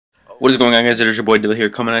What is going on, guys? It is your boy sDyl here,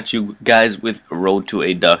 coming at you guys with Road to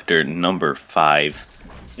a Doctor number 5.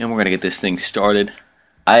 And we're going to get this thing started.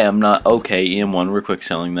 I am not okay, EM1, we're quick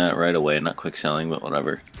selling that right away. Not quick selling, but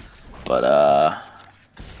whatever. But,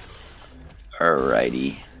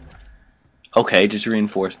 alrighty. Okay, just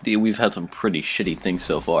reinforced. We've had some pretty shitty things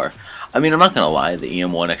so far. I mean, I'm not going to lie, the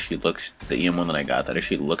EM1 actually looks, the EM1 that I got, that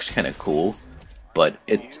actually looks kind of cool. But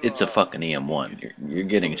it's a fucking EM1. You're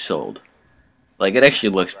getting sold. Like, it actually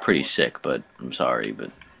looks pretty sick, but I'm sorry, but...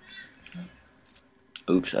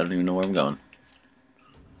 Oops, I don't even know where I'm going.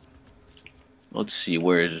 Let's see,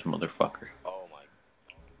 where is this motherfucker? Oh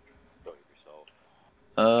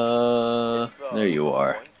my. There you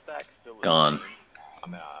are. Gone. I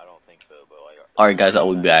mean, I don't think so, but like... Alright, guys,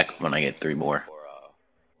 I'll be back when I get 3 more.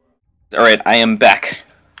 Alright, I am back.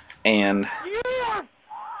 And...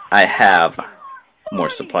 I have more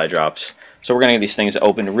supply drops. So we're going to get these things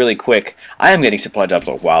opened really quick. I am getting supply drops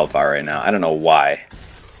like wildfire right now. I don't know why.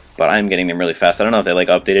 But I'm getting them really fast. I don't know if they like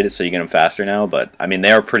updated it so you get them faster now. But, I mean,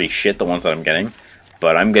 they are pretty shit, the ones that I'm getting.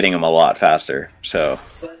 But I'm getting them a lot faster. So,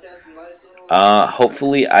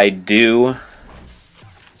 hopefully I do.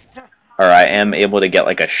 Or I am able to get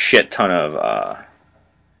like a shit ton of,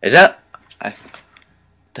 is that? What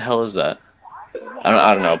the hell is that?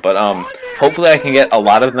 I don't know. But, hopefully I can get a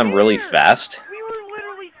lot of them really fast.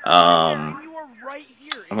 I'm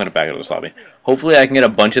gonna back out of this lobby. Hopefully I can get a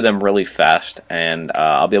bunch of them really fast, and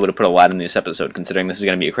I'll be able to put a lot in this episode, considering this is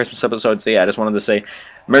gonna be a Christmas episode. So yeah, I just wanted to say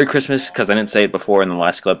Merry Christmas, because I didn't say it before in the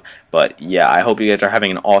last clip. But yeah, I hope you guys are having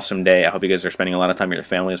an awesome day. I hope you guys are spending a lot of time with your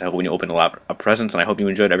families. I hope you opened a lot of presents, and I hope you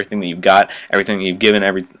enjoyed everything that you got, everything that you've given,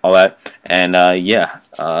 all that. And yeah,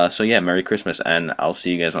 so yeah, Merry Christmas, and I'll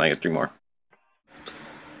see you guys when I get 3 more.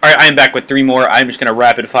 Alright, I am back with 3 more. I'm just going to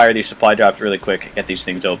rapid fire these supply drops really quick, get these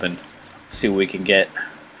things open, see what we can get.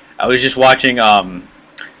 I was just watching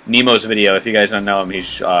Nemo's video. If you guys don't know him,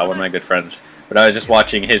 he's one of my good friends. But I was just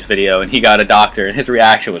watching his video, and he got a doctor, and his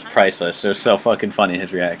reaction was priceless. It was so fucking funny,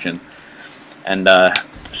 his reaction. And,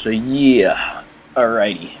 so yeah,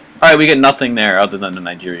 alrighty. Alright, we get nothing there other than the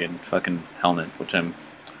Nigerian fucking helmet, which I'm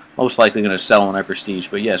most likely going to sell when I prestige.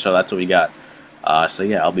 But yeah, so that's what we got. So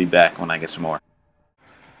yeah, I'll be back when I get some more.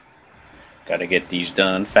 Gotta get these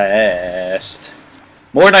done fast.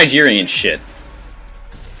 More Nigerian shit.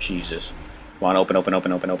 Jesus. Come on, open.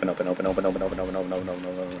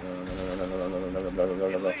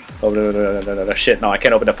 Shit, no, I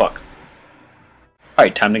can't open the fuck.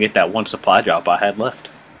 Alright, time to get that one supply drop I had left.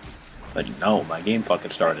 But no, my game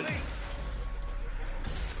fucking started.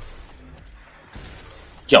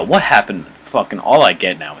 Yo, what happened? Fucking all I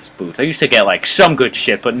get now is boots. I used to get like some good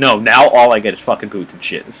shit, but no, now all I get is fucking boots and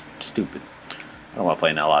shit. It's stupid. I don't want to play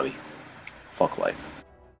in that lobby. Fuck life.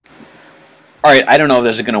 Alright, I don't know if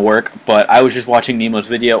this is going to work, but I was just watching Nemo's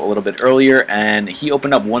video a little bit earlier, and he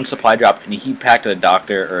opened up one supply drop, and he packed the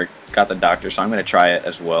doctor, or got the doctor, so I'm going to try it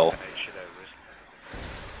as well.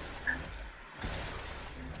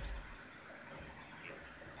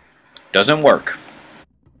 Doesn't work.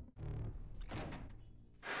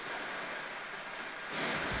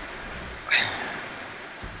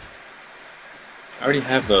 I already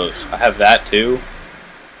have those. I have that too.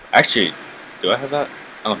 Actually, do I have that?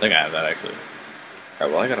 I don't think I have that actually.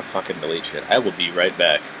 Alright, well I gotta fucking delete shit. I will be right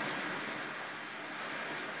back.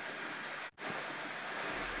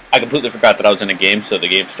 I completely forgot that I was in a game, so the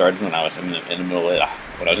game started when I was in the middle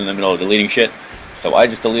of deleting shit. So I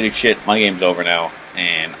just deleted shit. My game's over now,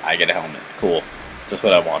 and I get a helmet. Cool. Just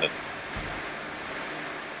what I wanted.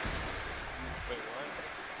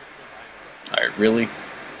 Alright, really?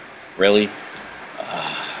 Really?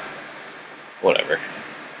 Whatever.